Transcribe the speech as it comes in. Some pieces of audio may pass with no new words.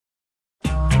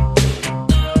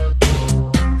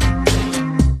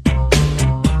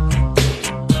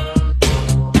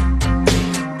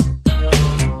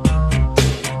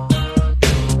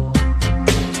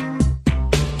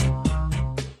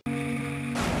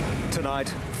Tonight,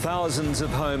 thousands of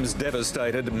homes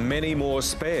devastated, many more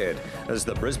spared as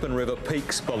the Brisbane River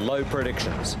peaks below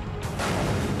predictions.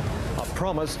 A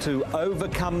promise to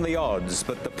overcome the odds,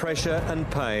 but the pressure and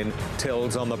pain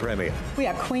tells on the Premier. We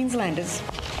are Queenslanders.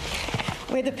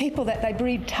 We're the people that they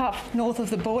breed tough north of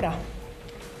the border.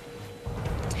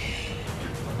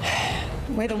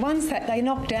 We're the ones that they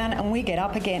knock down and we get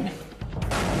up again.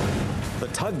 The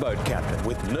tugboat captain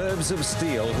with nerves of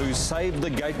steel who saved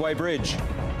the Gateway Bridge.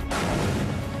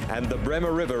 And the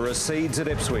Bremer River recedes at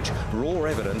Ipswich, raw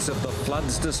evidence of the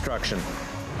flood's destruction.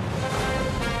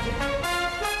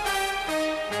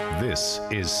 This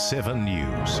is 7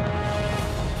 News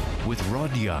with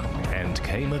Rod Young and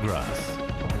Kay McGrath.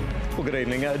 Well, good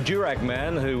evening. A Durack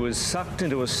man who was sucked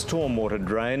into a stormwater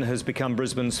drain has become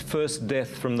Brisbane's first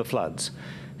death from the floods.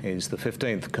 He's the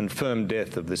 15th confirmed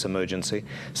death of this emergency.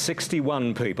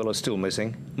 61 people are still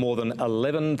missing. More than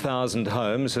 11,000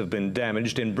 homes have been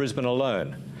damaged in Brisbane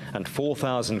alone, and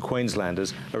 4,000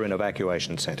 Queenslanders are in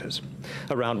evacuation centres.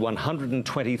 Around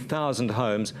 120,000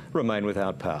 homes remain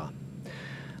without power.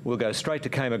 We'll go straight to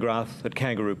Kay McGrath at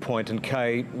Kangaroo Point. And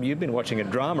Kay, you've been watching a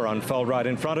drama unfold right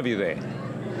in front of you there.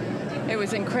 It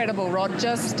was incredible, Rod.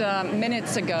 Just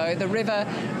minutes ago, the river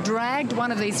dragged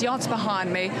one of these yachts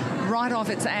behind me right off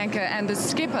its anchor, and the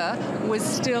skipper was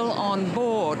still on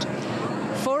board.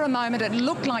 For a moment, it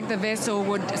looked like the vessel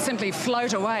would simply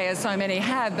float away, as so many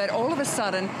have, but all of a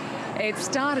sudden, it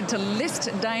started to list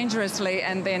dangerously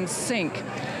and then sink.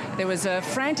 There was a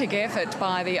frantic effort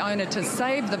by the owner to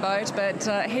save the boat,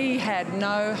 but he had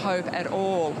no hope at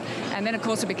all. And then, of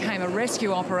course, it became a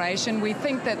rescue operation. We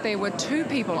think that there were 2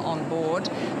 people on board,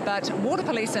 but water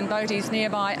police and boaties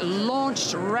nearby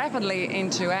launched rapidly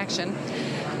into action.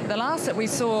 The last that we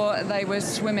saw, they were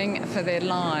swimming for their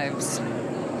lives.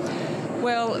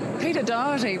 Well, Peter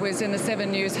Doherty was in the 7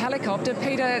 News helicopter.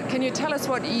 Peter, can you tell us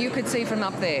what you could see from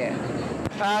up there?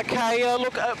 Kay,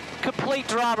 look, a complete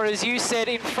drama, as you said,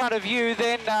 in front of you.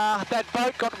 Then that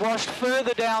boat got washed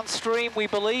further downstream. We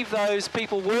believe those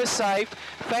people were saved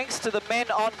thanks to the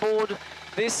men on board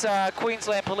this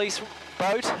Queensland Police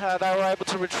boat. They were able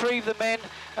to retrieve the men,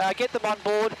 get them on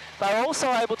board. They were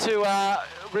also able to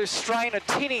restrain a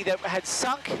tinny that had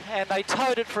sunk, and they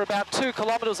towed it for about 2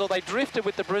 kilometres, or they drifted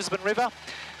with the Brisbane River.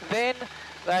 Then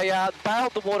they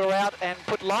bailed the water out and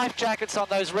put life jackets on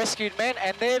those rescued men,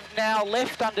 and they've now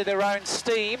left under their own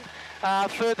steam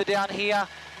further down here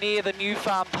near the New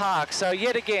Farm Park. So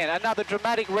yet again, another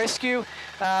dramatic rescue,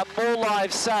 more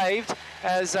lives saved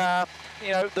as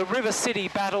you know, the River City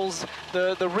battles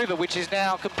the river, which is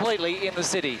now completely in the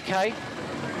city. Kay?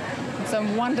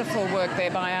 Some wonderful work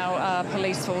there by our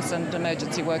police force and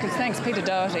emergency workers. Thanks, Peter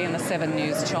Doherty in the 7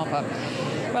 News chopper.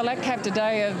 Well, that capped a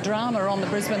day of drama on the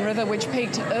Brisbane River, which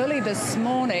peaked early this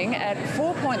morning at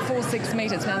 4.46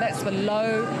 metres. Now, that's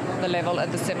below the level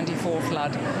of the 74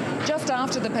 flood. Just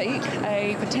after the peak,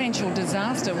 a potential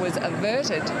disaster was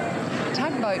averted.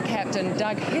 Tugboat captain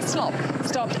Doug Hislop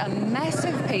stopped a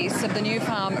massive piece of the New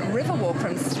Farm Riverwalk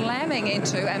from slamming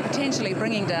into and potentially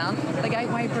bringing down the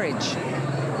Gateway Bridge.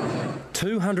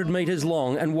 200 metres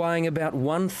long and weighing about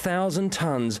 1,000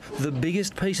 tonnes, the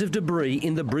biggest piece of debris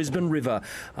in the Brisbane River.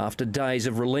 After days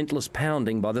of relentless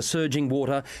pounding by the surging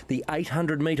water, the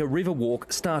 800-metre river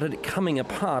walk started coming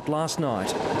apart last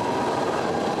night.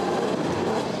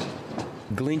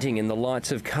 Glinting in the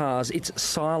lights of cars, it's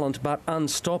silent but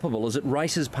unstoppable as it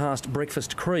races past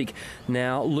Breakfast Creek.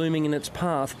 Now, looming in its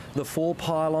path, the 4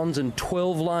 pylons and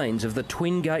 12 lanes of the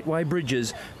twin Gateway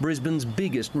Bridges, Brisbane's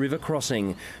biggest river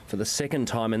crossing. For the second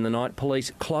time in the night,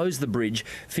 police closed the bridge,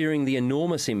 fearing the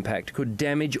enormous impact could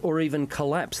damage or even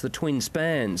collapse the twin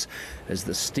spans. As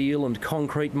the steel and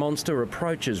concrete monster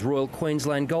approaches Royal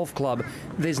Queensland Golf Club,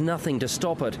 there's nothing to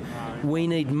stop it. We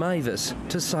need Mavis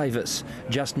to save us.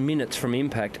 Just minutes from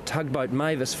impact, tugboat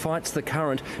Mavis fights the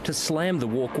current to slam the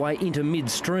walkway into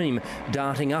midstream,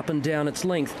 darting up and down its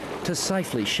length to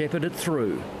safely shepherd it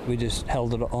through. We just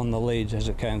held it on the leads as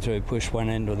it came through, pushed one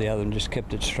end or the other and just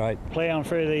kept it straight. Ploughing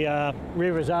through the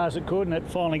river as hard as it could, and it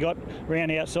finally got round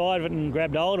the outside of it and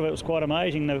grabbed hold of it. It was quite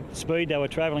amazing, the speed they were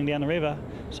travelling down the river.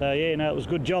 So yeah, no, it was a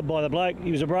good job by the bloke.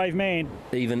 He was a brave man.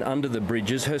 Even under the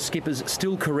bridges, her skipper's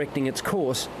still correcting its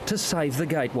course to save the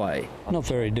gateway. Not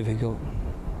very difficult.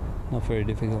 Not very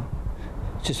difficult.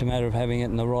 It's just a matter of having it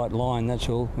in the right line, that's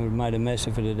all. It would have made a mess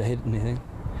if it had hit anything.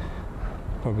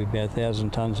 Probably about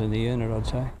 1,000 tonnes in the unit, I'd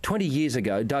say. 20 years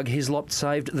ago, Doug Hislop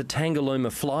saved the Tangalooma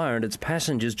Flyer and its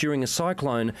passengers during a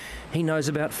cyclone. He knows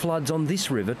about floods on this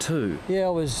river too. Yeah, I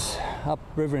was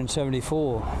upriver in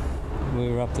 74. We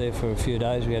were up there for a few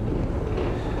days. We had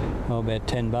about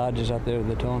 10 barges up there at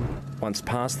the time. Once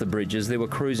past the bridges, there were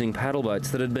cruising paddle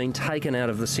boats that had been taken out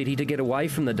of the city to get away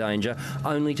from the danger,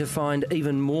 only to find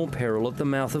even more peril at the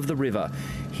mouth of the river.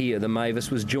 Here, the Mavis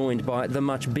was joined by the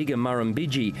much bigger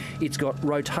Murrumbidgee. It's got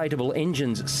rotatable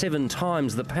engines, 7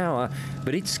 times the power,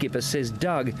 but its skipper says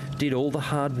Doug did all the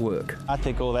hard work. I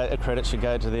think all that credit should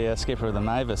go to the skipper of the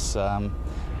Mavis.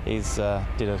 He's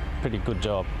did a pretty good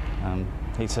job.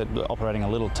 He's operating a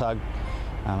little tug,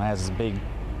 has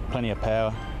plenty of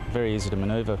power, very easy to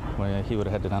manoeuvre, where he would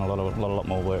have had to done a lot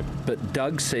more work. But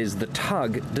Doug says the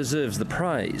tug deserves the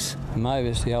praise.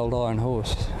 Mavis, the old iron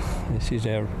horse. This is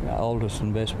our oldest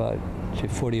and best boat. She's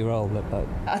 40-year-old, that boat.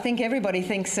 I think everybody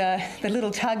thinks the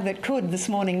little tug that could this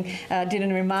morning made a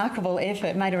remarkable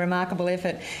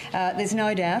effort. There's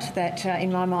no doubt that,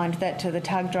 in my mind, that the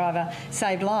tug driver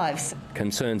saved lives.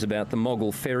 Concerns about the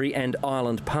Moggle ferry and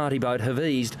island party boat have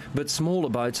eased, but smaller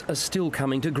boats are still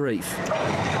coming to grief.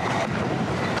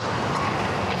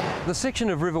 The section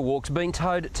of Riverwalk's been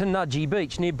towed to Nudgee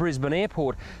Beach near Brisbane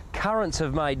Airport. Currents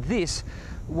have made this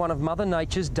one of Mother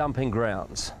Nature's dumping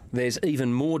grounds. There's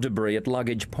even more debris at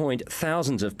Luggage Point,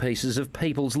 thousands of pieces of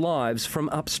people's lives from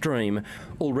upstream.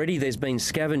 Already there's been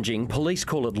scavenging, police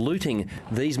call it looting.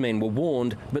 These men were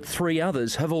warned, but 3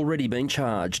 others have already been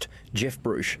charged. Jeff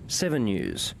Bruce, 7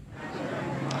 News.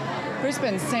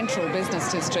 Brisbane's central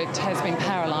business district has been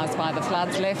paralysed by the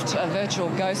floods, left a virtual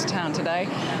ghost town today.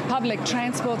 Public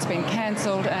transport's been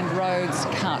cancelled and roads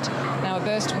cut. Now, a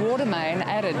burst water main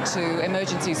added to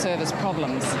emergency service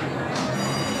problems.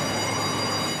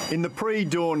 In the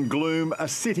pre-dawn gloom, a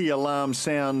city alarm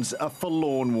sounds a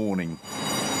forlorn warning.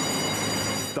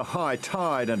 The high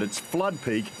tide and its flood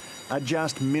peak are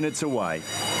just minutes away.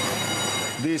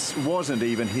 This wasn't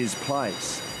even his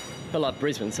place. I love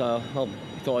Brisbane, so I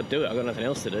thought I'd do it. I've got nothing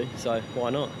else to do, so why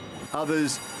not?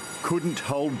 Others couldn't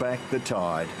hold back the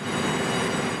tide.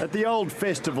 At the old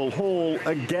festival hall,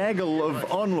 a gaggle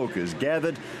of onlookers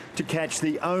gathered to catch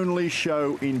the only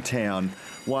show in town,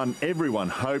 one everyone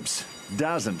hopes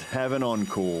doesn't have an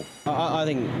encore. I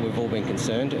think we've all been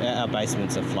concerned. Our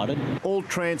basements are flooded. All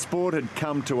transport had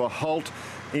come to a halt.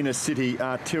 Inner city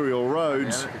arterial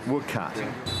roads were cut.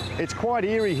 It's quite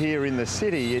eerie here in the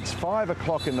city. It's 5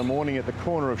 o'clock in the morning at the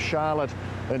corner of Charlotte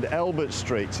and Albert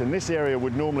Streets, and this area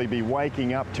would normally be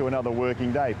waking up to another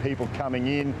working day. People coming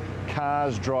in,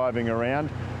 cars driving around.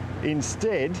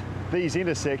 Instead, these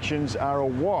intersections are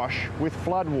awash with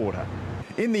floodwater.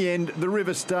 In the end, the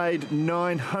river stayed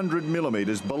 900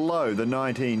 millimetres below the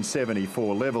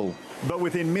 1974 level. But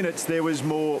within minutes, there was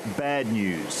more bad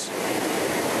news.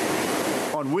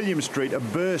 On William Street, a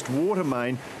burst water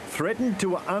main threatened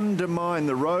to undermine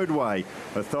the roadway.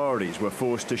 Authorities were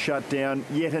forced to shut down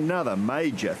yet another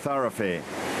major thoroughfare.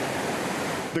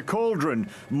 The cauldron,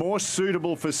 more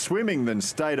suitable for swimming than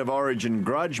state of origin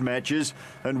grudge matches,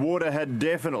 and water had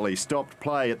definitely stopped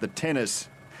play at the tennis.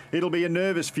 It'll be a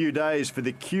nervous few days for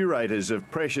the curators of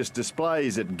precious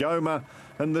displays at Goma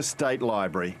and the State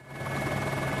Library.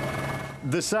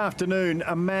 This afternoon,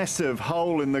 a massive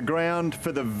hole in the ground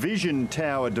for the Vision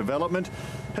Tower development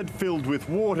had filled with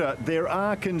water. There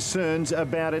are concerns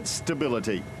about its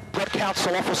stability. We've got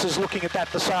council officers looking at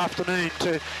that this afternoon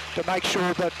to make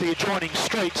sure that the adjoining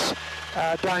streets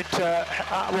aren't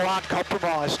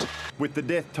compromised. With the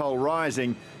death toll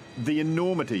rising, the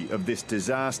enormity of this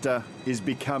disaster is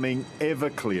becoming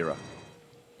ever clearer.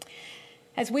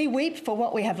 As we weep for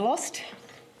what we have lost,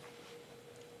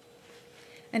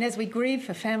 and as we grieve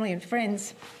for family and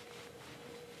friends,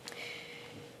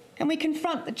 and we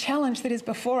confront the challenge that is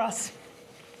before us,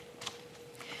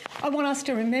 I want us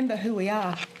to remember who we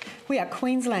are. We are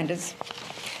Queenslanders.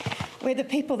 We're the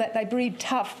people that they breed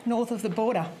tough north of the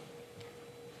border.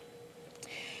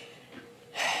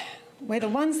 We're the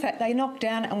ones that they knock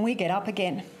down and we get up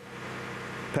again.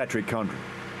 Patrick Condren,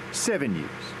 7 News.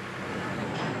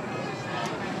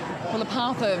 Well, the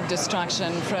path of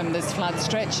destruction from this flood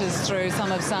stretches through some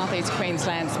of southeast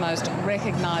Queensland's most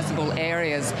recognisable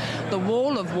areas. The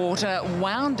wall of water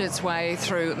wound its way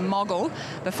through Moggle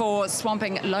before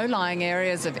swamping low-lying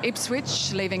areas of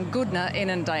Ipswich, leaving Goodna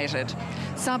inundated.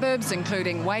 Suburbs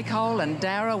including Wakehole and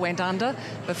Darra went under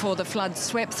before the flood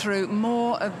swept through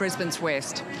more of Brisbane's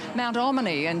west. Mount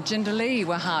Omni and Jindalee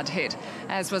were hard hit,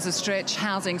 as was a stretch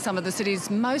housing some of the city's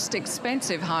most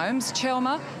expensive homes,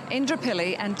 Chelmer,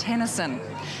 Indooroopilly and Tennyson.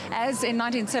 As in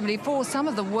 1974, some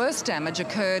of the worst damage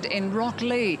occurred in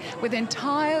Rocklea, with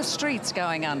entire streets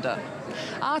going under.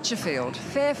 Archerfield,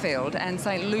 Fairfield and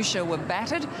St Lucia were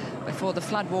battered before the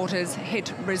floodwaters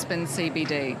hit Brisbane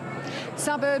CBD.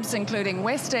 Suburbs including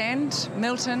West End,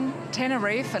 Milton,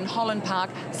 Tenerife and Holland Park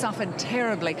suffered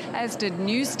terribly, as did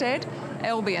Newstead,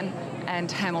 Albion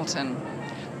and Hamilton.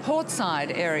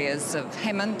 Portside areas of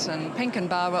Hemmant and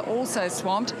Pinkenbar were also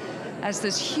swamped as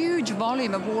this huge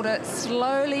volume of water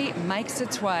slowly makes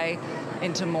its way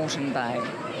into Moreton Bay.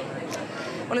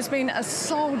 Well, it's been a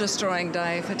soul-destroying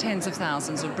day for tens of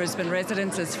thousands of Brisbane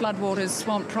residents as floodwaters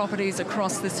swamped properties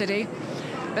across the city.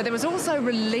 But there was also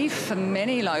relief for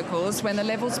many locals when the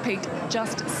levels peaked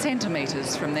just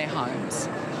centimetres from their homes.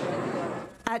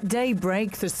 At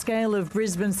daybreak, the scale of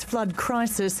Brisbane's flood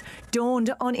crisis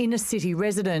dawned on inner-city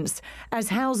residents as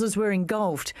houses were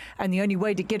engulfed and the only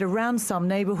way to get around some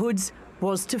neighbourhoods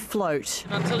was to float.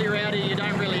 Until you're out here, you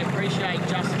don't really appreciate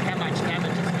just how much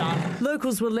damage it's done.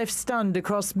 Locals were left stunned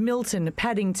across Milton,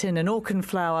 Paddington and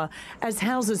Auchenflower as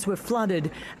houses were flooded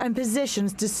and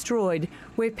possessions destroyed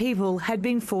where people had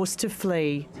been forced to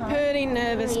flee. Pretty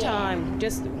nervous time,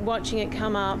 just watching it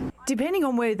come up. Depending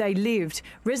on where they lived,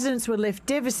 residents were left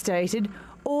devastated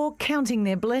or counting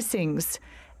their blessings.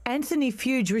 Anthony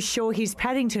Fuge was sure his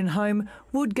Paddington home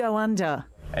would go under.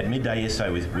 At midday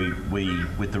yesterday,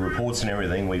 with the reports and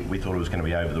everything, we thought it was going to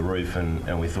be over the roof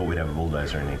and we thought we'd have a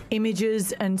bulldozer in here.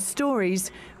 Images and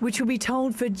stories which will be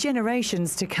told for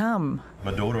generations to come.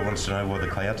 My daughter wants to know why the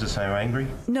clouds are so angry.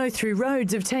 No-through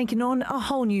roads have taken on a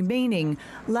whole new meaning.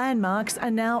 Landmarks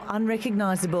are now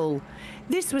unrecognisable.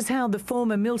 This was how the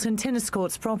former Milton Tennis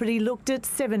Courts property looked at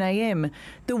 7 a.m.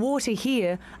 The water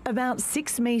here about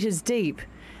 6 metres deep.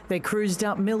 They cruised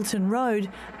up Milton Road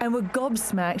and were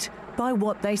gobsmacked by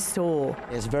what they saw.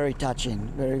 It's very touching,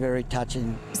 very, very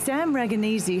touching. Sam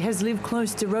Raganese has lived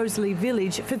close to Rosalie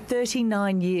Village for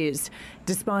 39 years.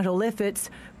 Despite all efforts,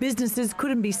 businesses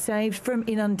couldn't be saved from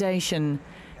inundation.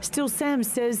 Still, Sam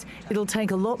says it'll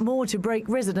take a lot more to break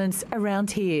residents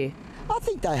around here. I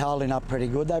think they're holding up pretty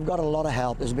good. They've got a lot of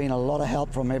help. There's been a lot of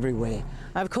help from everywhere.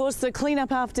 Of course, the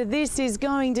clean-up after this is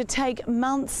going to take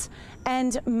months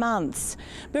and months.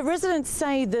 But residents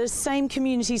say the same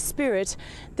community spirit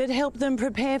that helped them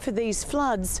prepare for these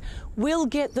floods will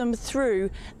get them through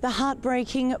the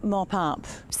heartbreaking mop-up.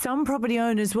 Some property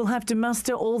owners will have to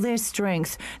muster all their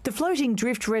strength. The floating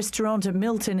drift restaurant at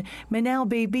Milton may now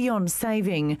be beyond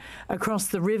saving. Across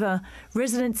the river,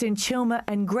 residents in Chelmer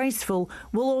and Graceville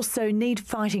will also need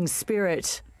fighting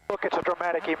spirit. Look, it's a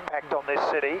dramatic impact on this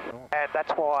city, and that's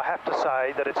why I have to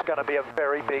say that it's going to be a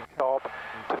very big job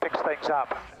to fix things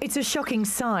up. It's a shocking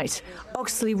sight.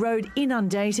 Oxley Road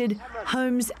inundated,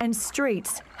 homes and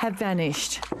streets have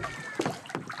vanished.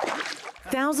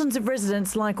 Thousands of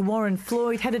residents like Warren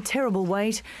Floyd had a terrible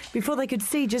wait before they could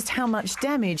see just how much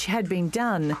damage had been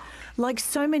done. Like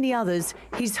so many others,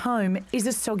 his home is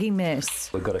a soggy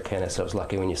mess. We've got to count ourselves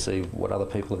lucky when you see what other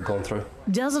people have gone through.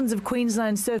 Dozens of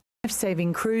Queensland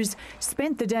life-saving crews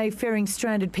spent the day ferrying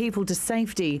stranded people to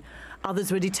safety.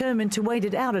 Others were determined to wait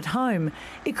it out at home.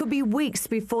 It could be weeks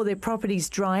before their properties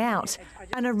dry out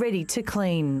and are ready to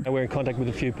clean. We're in contact with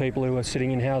a few people who are sitting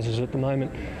in houses at the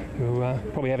moment who are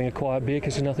probably having a quiet beer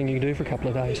because there's nothing you can do for a couple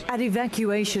of days. At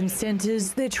evacuation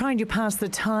centres, they're trying to pass the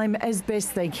time as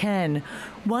best they can.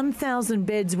 1,000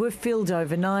 beds were filled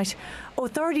overnight.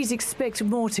 Authorities expect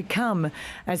more to come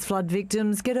as flood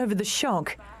victims get over the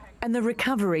shock and the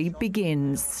recovery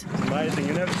begins. It's amazing,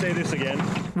 you never see this again.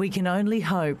 We can only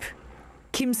hope.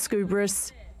 Kim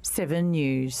Scubris, 7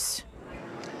 News.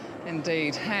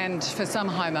 Indeed, and for some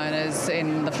homeowners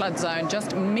in the flood zone,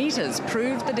 just metres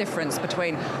proved the difference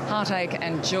between heartache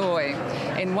and joy.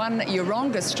 In one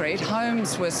Yeronga street,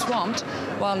 homes were swamped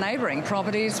while neighbouring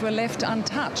properties were left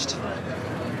untouched.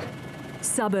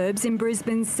 Suburbs in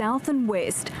Brisbane's south and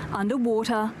west,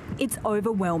 underwater, it's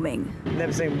overwhelming.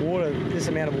 Never seen this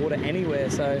amount of water anywhere,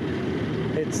 so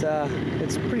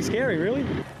it's pretty scary, really.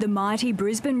 The mighty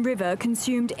Brisbane River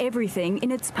consumed everything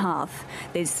in its path.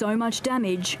 There's so much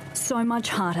damage, so much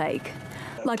heartache.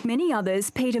 Like many others,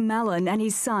 Peter Mallon and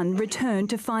his son returned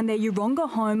to find their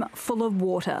Yeronga home full of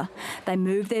water. They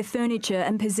moved their furniture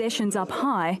and possessions up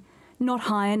high, not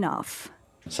high enough.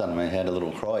 Son of mine had a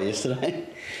little cry yesterday.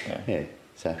 Yeah,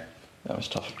 so that was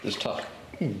tough. It was tough.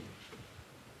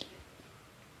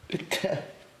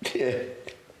 Yeah.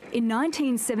 In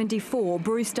 1974,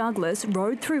 Bruce Douglas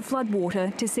rode through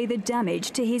floodwater to see the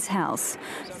damage to his house.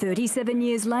 37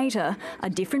 years later, a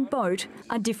different boat,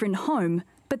 a different home,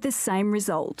 but the same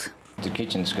result. The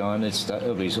kitchen's gone,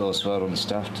 it'll be all swelled and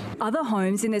stuffed. Other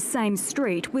homes in the same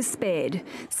street were spared.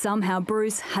 Somehow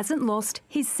Bruce hasn't lost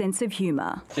his sense of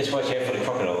humour. Just watch out for the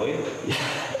crocodile, will you?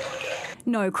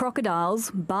 No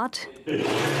crocodiles, but...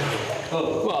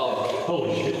 Oh, well,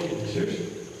 holy shit,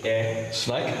 seriously? Yeah.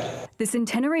 Snake? The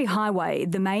Centenary Highway,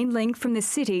 the main link from the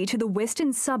city to the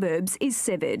western suburbs, is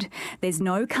severed. There's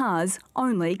no cars,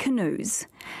 only canoes.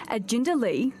 At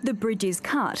Jindalee, the bridge is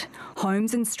cut.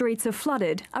 Homes and streets are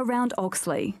flooded around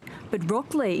Oxley. But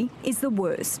Rocklea is the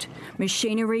worst.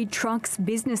 Machinery, trucks,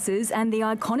 businesses and the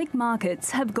iconic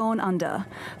markets have gone under.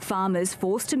 Farmers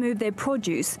forced to move their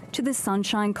produce to the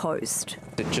Sunshine Coast.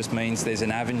 It just means there's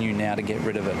an avenue now to get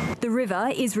rid of it. The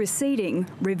river is receding,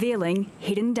 revealing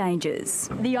hidden dangers.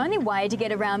 The only way to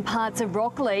get around parts of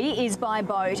Rocklea is by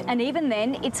boat, and even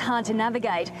then it's hard to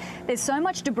navigate. There's so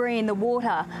much debris in the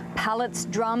water. Pallets,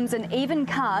 drums and even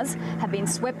cars have been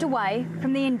swept away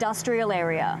from the industrial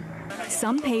area.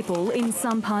 Some people in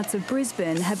some parts of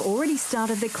Brisbane have already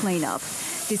started the clean-up.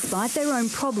 Despite their own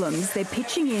problems, they're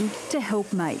pitching in to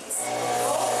help mates.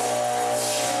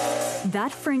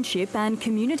 That friendship and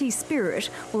community spirit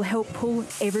will help pull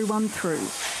everyone through.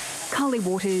 Carly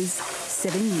Waters,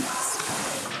 7 News.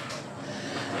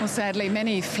 Well, sadly,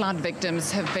 many flood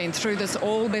victims have been through this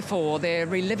all before. They're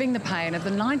reliving the pain of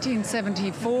the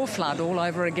 1974 flood all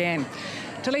over again.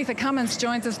 Talitha Cummins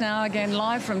joins us now again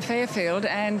live from Fairfield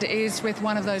and is with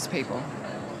one of those people.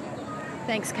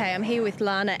 Thanks, Kay. I'm here with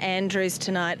Lana Andrews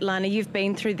tonight. Lana, you've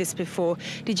been through this before.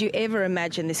 Did you ever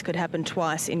imagine this could happen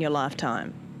twice in your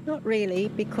lifetime? Not really,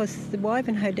 because the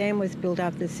Wivenhoe Dam was built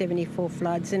after the 74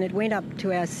 floods and it went up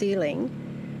to our ceiling,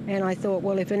 and I thought,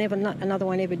 well, if another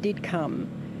one ever did come,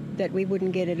 that we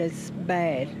wouldn't get it as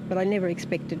bad. But I never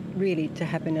expected really to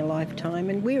happen in a lifetime.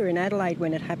 And we were in Adelaide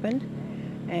when it happened,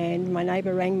 and my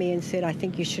neighbour rang me and said, I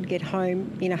think you should get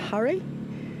home in a hurry.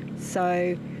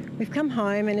 So we've come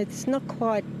home and it's not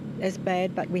quite as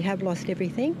bad, but we have lost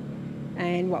everything.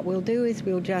 And what we'll do is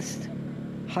we'll just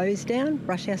hose down,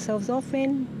 brush ourselves off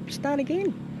and start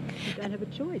again. We don't have a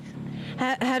choice.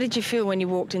 How did you feel when you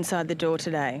walked inside the door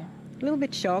today? A little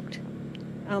bit shocked,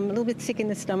 a little bit sick in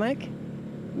the stomach,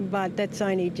 but that's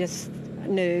only just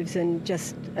nerves and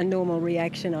just a normal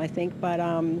reaction, I think. But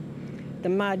the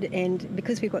mud, and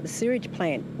because we've got the sewage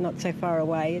plant not so far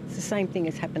away, it's the same thing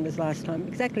as happened as last time,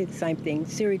 exactly the same thing.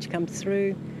 Sewage comes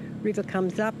through, river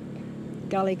comes up,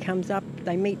 gully comes up,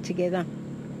 they meet together,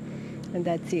 and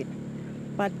that's it.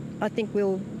 But I think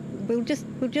we'll just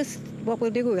what we'll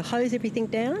do, we'll hose everything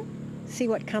down, see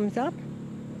what comes up.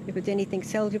 If it's anything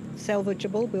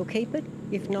salvageable, we'll keep it.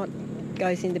 If not, it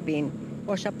goes in the bin.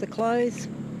 Wash up the clothes,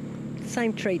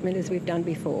 same treatment as we've done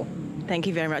before. Thank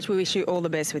you very much. We wish you all the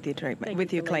best with your treatment,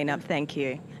 with your clean-up. Thank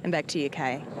you. And back to you,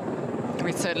 Kay.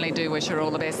 We certainly do wish her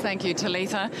all the best. Thank you,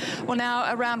 Talitha. Well,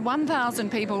 now around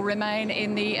 1,000 people remain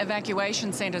in the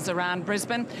evacuation centres around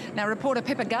Brisbane. Now, reporter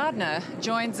Pippa Gardner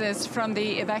joins us from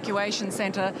the evacuation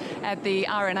centre at the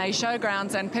RNA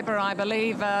Showgrounds. And Pippa, I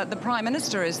believe the Prime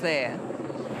Minister is there.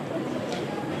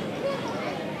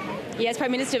 Yes,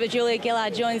 Prime Minister Julia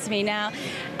Gillard joins me now.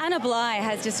 Anna Bligh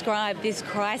has described this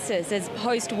crisis as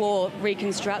post-war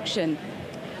reconstruction.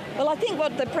 Well, I think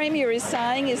what the Premier is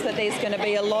saying is that there's going to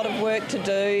be a lot of work to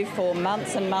do for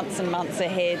months and months and months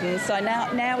ahead. And so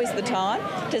now is the time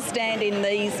to stand in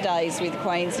these days with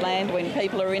Queensland when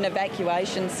people are in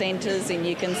evacuation centres and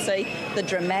you can see the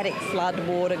dramatic flood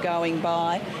water going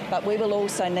by. But we will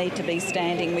also need to be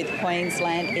standing with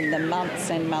Queensland in the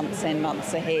months and months and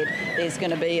months ahead. There's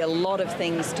going to be a lot of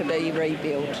things to be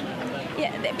rebuilt.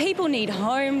 Yeah, people need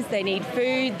homes, they need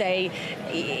food, they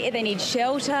need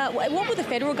shelter. What will the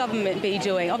federal government be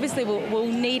doing? Obviously, we'll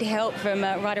need help from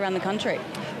right around the country.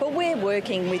 Well, we're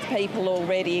working with people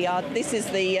already. This is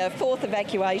the fourth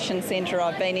evacuation centre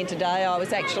I've been in today. I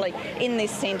was actually in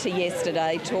this centre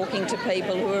yesterday talking to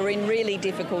people who are in really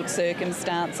difficult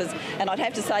circumstances. And I'd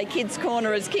have to say Kids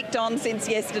Corner has kicked on since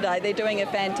yesterday. They're doing a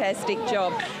fantastic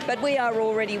job. But we are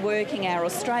already working. Our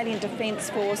Australian Defence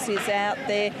Force is out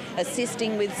there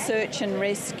assisting with search and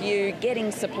rescue,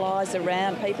 getting supplies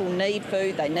around. People need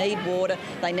food, they need water,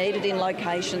 they need it in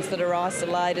locations that are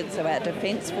isolated. So our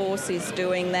Defence Force is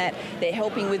doing that. They're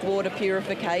helping with water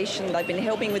purification. They've been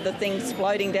helping with the things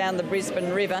floating down the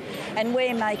Brisbane River. And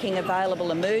we're making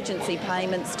available emergency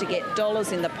payments to get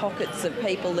dollars in the pockets of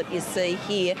people that you see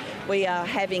here. We are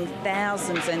having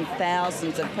thousands and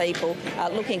thousands of people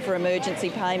looking for emergency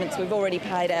payments. We've already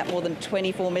paid out more than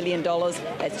 $24 million.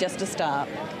 That's just a start.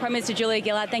 Prime Minister Julia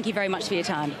Gillard, thank you very much for your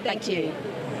time. Thank you.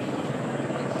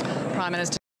 Prime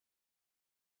Minister